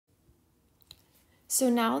So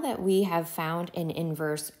now that we have found an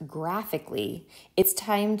inverse graphically, it's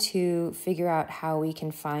time to figure out how we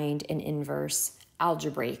can find an inverse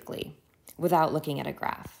algebraically without looking at a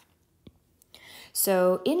graph.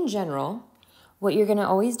 So in general, what you're going to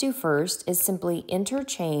always do first is simply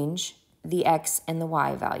interchange the x and the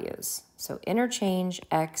y values. So interchange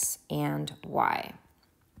x and y.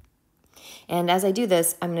 And as I do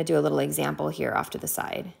this, I'm going to do a little example here off to the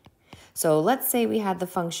side. So let's say we had the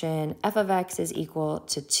function f of x is equal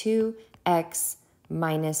to 2x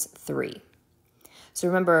minus 3. So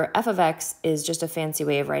remember, f of x is just a fancy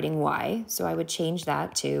way of writing y, so I would change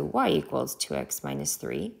that to y equals 2x minus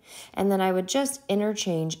 3, and then I would just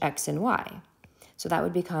interchange x and y. So that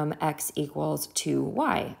would become x equals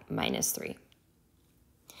 2y minus 3.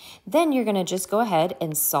 Then you're going to just go ahead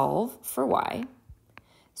and solve for y.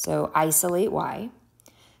 So isolate y.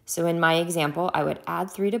 So in my example, I would add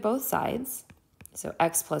 3 to both sides. So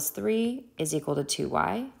x plus 3 is equal to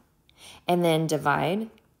 2y. And then divide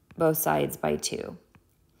both sides by 2.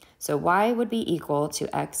 So y would be equal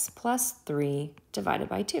to x plus 3 divided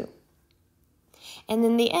by 2. And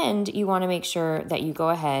in the end, you want to make sure that you go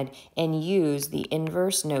ahead and use the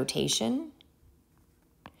inverse notation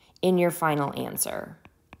in your final answer.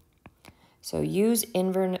 So use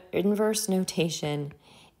inverse notation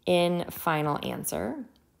in final answer.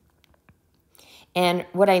 And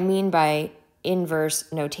what I mean by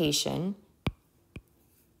inverse notation,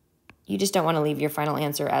 you just don't want to leave your final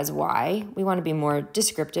answer as y. We want to be more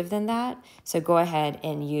descriptive than that. So go ahead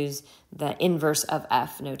and use the inverse of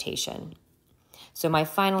f notation. So my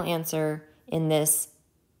final answer in this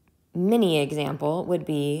mini example would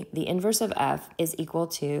be the inverse of f is equal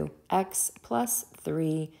to x plus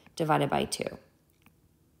 3 divided by 2.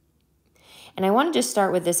 And I want to just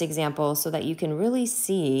start with this example so that you can really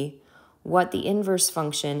see what the inverse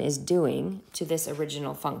function is doing to this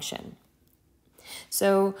original function.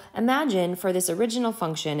 So imagine for this original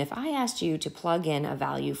function, if I asked you to plug in a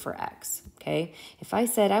value for x, okay? If I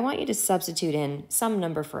said, I want you to substitute in some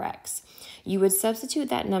number for x, you would substitute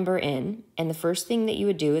that number in, and the first thing that you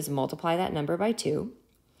would do is multiply that number by 2.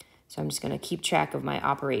 So I'm just going to keep track of my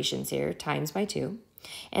operations here, times by 2.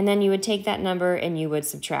 And then you would take that number and you would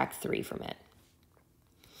subtract 3 from it.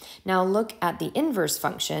 Now look at the inverse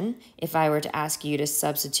function. If I were to ask you to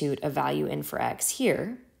substitute a value in for x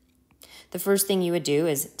here, the first thing you would do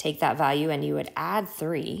is take that value and you would add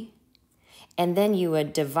 3, and then you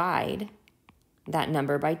would divide that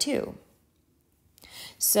number by 2.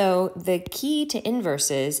 So the key to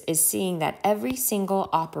inverses is seeing that every single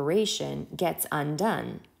operation gets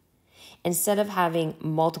undone. Instead of having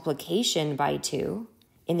multiplication by 2,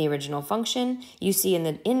 in the original function, you see in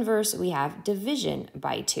the inverse we have division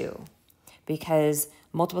by 2 because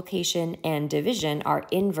multiplication and division are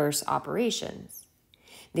inverse operations.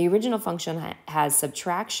 The original function has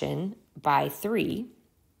subtraction by 3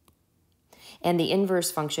 and the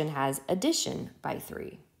inverse function has addition by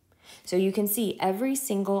 3. So you can see every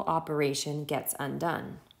single operation gets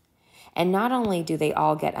undone. And not only do they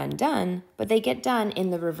all get undone, but they get done in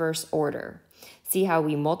the reverse order. See how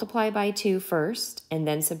we multiply by 2 first and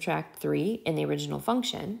then subtract 3 in the original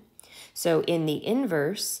function. So in the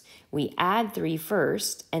inverse, we add 3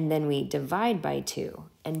 first and then we divide by 2.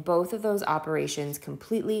 And both of those operations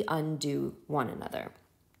completely undo one another.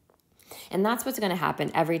 And that's what's going to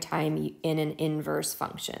happen every time in an inverse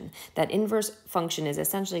function. That inverse function is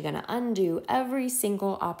essentially going to undo every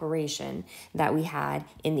single operation that we had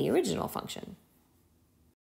in the original function.